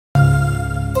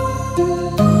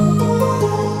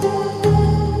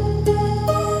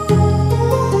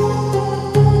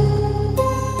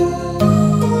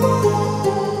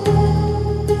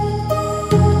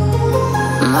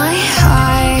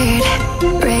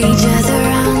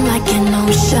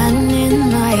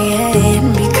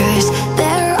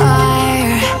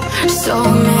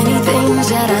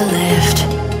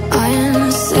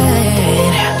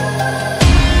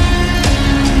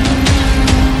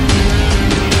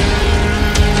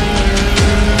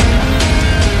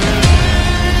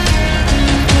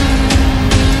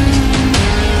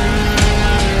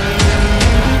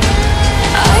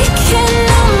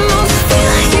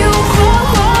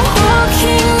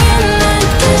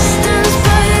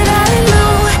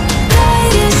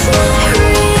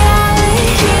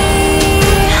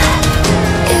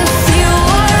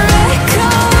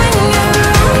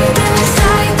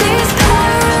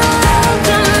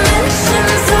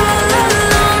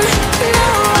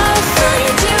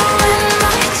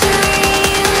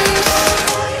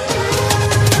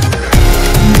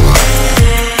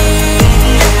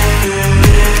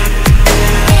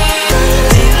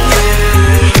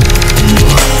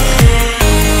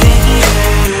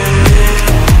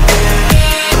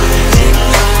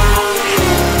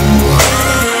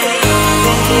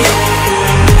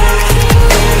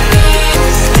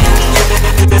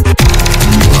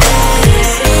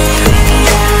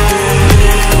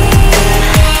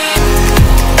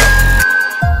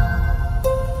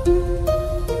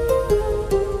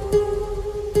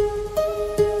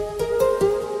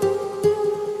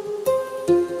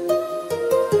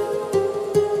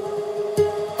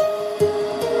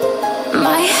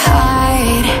My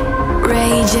heart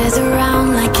rages around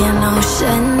like an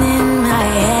ocean in my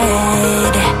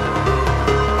head.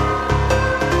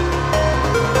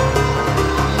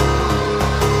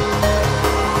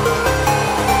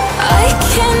 I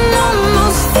can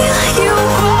almost feel you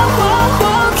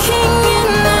walking in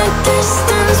the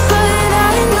distance, but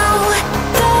I know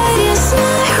that it's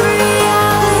not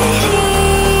reality.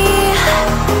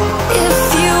 If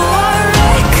you are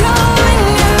echoing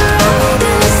around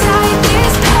inside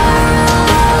these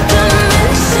parallel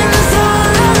dimensions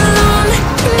all alone,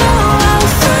 know I'll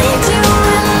find you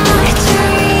in my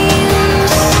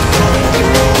dreams.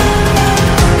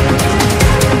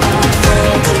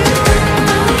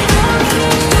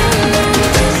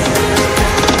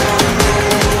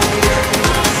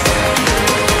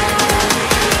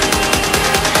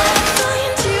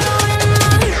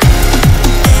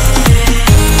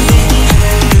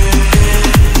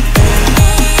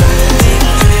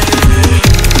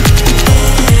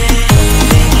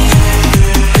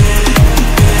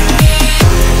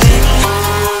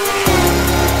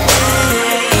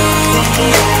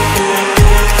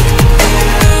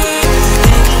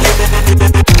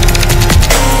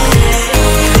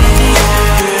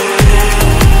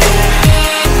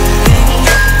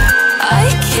 I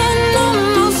can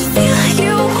almost feel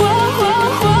you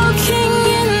walking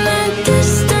in the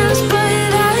distance,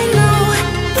 but I know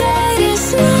that it's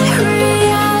not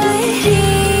reality.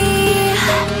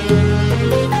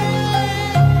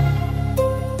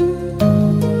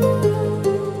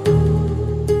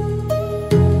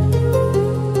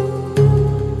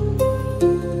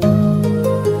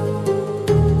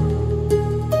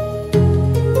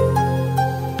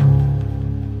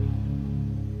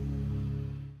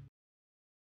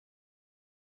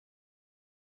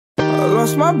 I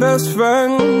lost my best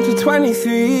friend to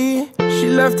 23. She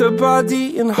left her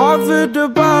body and hovered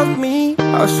above me.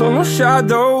 I saw no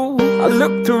shadow, I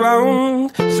looked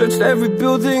around, searched every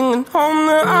building and home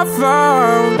that I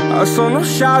found. I saw no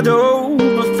shadow,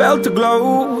 but felt a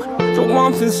glow. The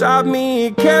warmth inside me,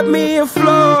 it kept me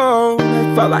afloat.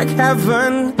 It felt like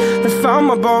heaven had found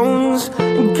my bones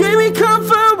and gave me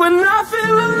comfort when I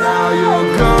feel alone. Now you're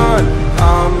gone,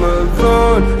 I'm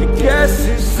alone. I guess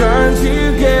it's time to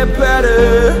get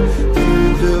better.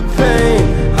 Through the pain,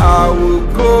 I will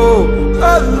go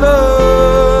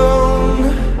alone.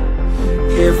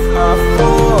 If I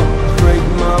fall, break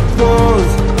my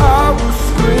bones, I will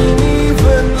scream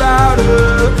even louder.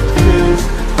 'Cause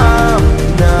I'm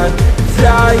not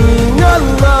dying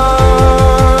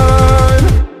alone.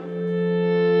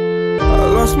 I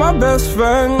lost my best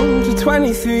friend to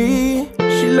 23.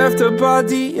 She left her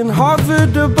body and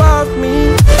hovered above me.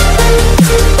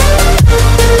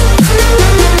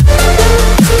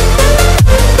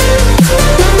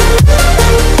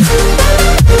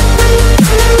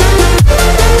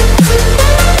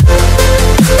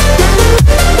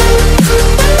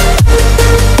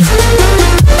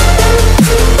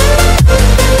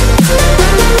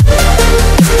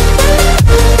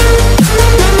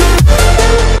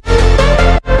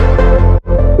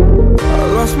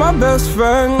 My best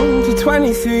friend to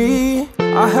 23.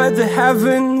 I heard the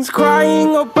heavens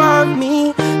crying above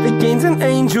me. They gained an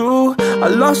angel, I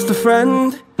lost a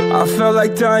friend. I felt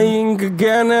like dying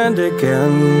again and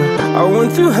again. I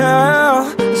went through hell,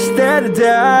 stared at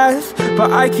death, but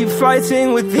I keep fighting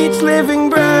with each living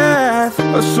breath.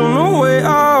 I saw no way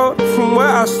out from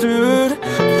where I stood.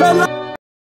 Felt like